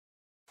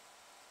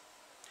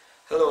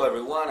Hello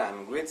everyone,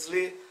 I'm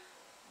Grizzly.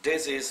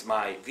 This is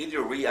my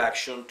video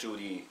reaction to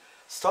the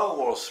Star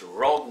Wars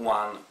Rogue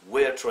One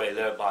Weird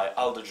trailer by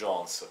Aldo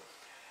Jones.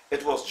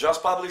 It was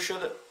just published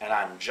and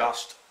I'm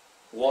just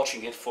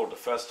watching it for the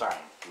first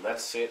time.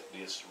 Let's set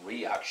this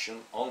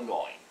reaction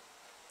ongoing.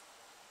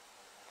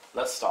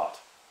 Let's start.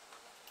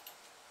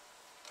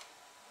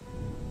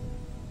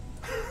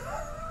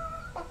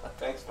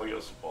 Thanks for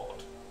your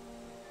support.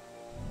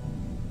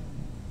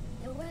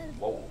 The world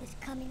Whoa. is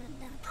coming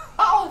undone.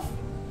 Ow!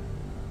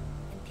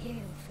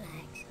 Imperial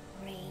flags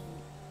reign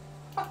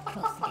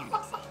across the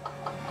galaxy.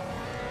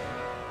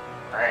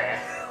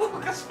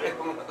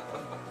 Lucasfilm.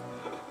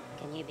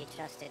 Can you be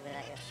trusted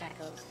without your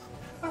shackles?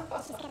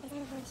 Let's just get this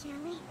over with, shall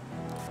we?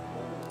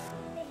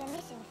 There's a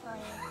mission for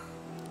you.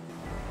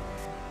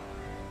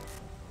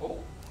 Oh.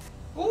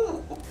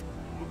 Ooh.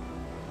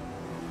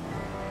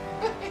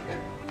 A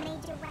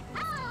major weapon.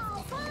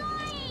 Oh,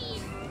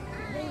 boys!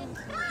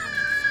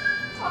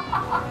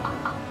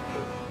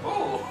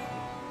 Oh.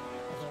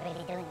 If you're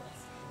really doing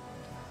this,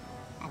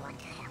 I want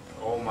to help.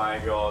 Oh my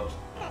god.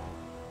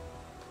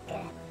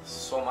 Good.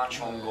 So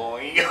much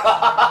ongoing.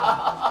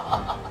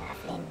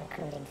 I've been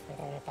recruiting for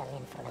the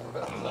rebellion for a long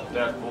time.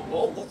 That,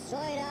 oh.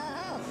 Destroy the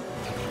house!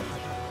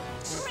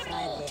 Inside the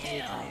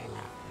Empire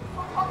now.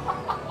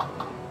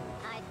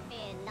 I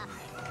fear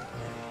nothing.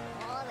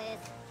 All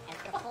is as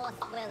the Force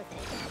wills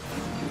it.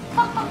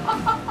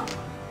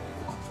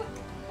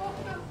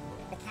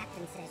 The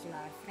captain says you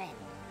are a friend.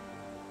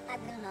 I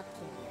will not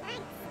kill you.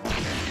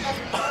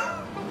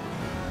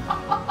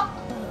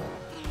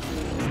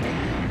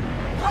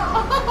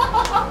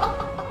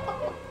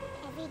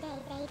 Every day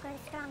they grow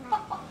stronger.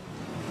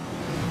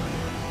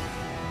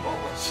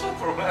 Oh,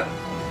 Superman.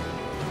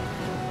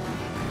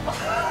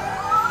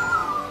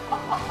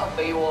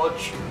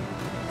 Baywatch.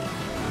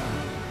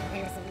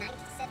 There is a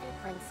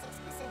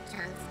 97.6%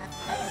 chance of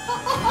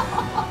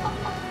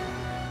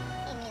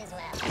in me as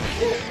well.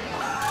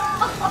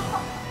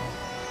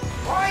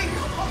 My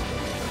god.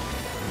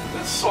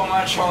 There's so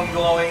much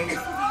ongoing.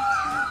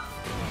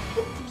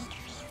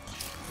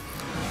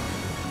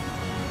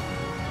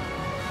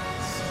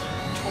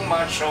 Too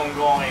much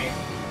ongoing.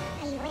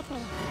 Are you with me?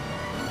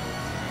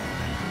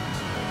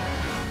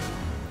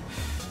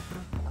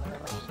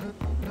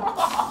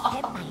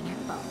 Get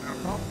pineapple,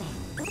 I'm open.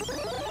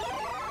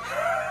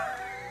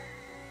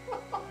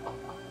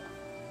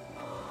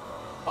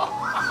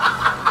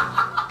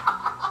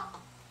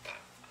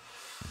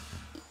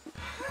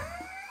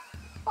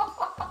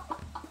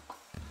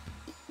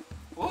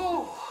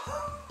 Ooh.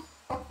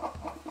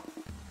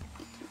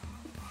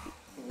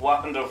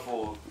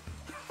 Wonderful.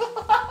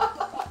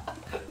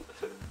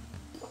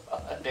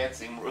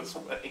 Dancing Bruce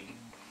Wayne.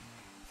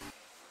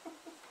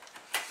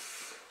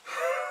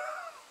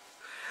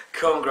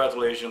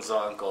 Congratulations,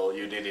 Uncle,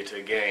 you did it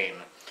again.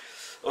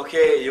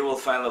 Okay, you will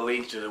find a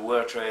link to the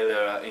Weird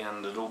trailer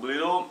in the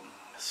doobly-doo.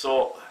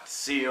 So,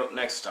 see you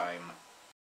next time.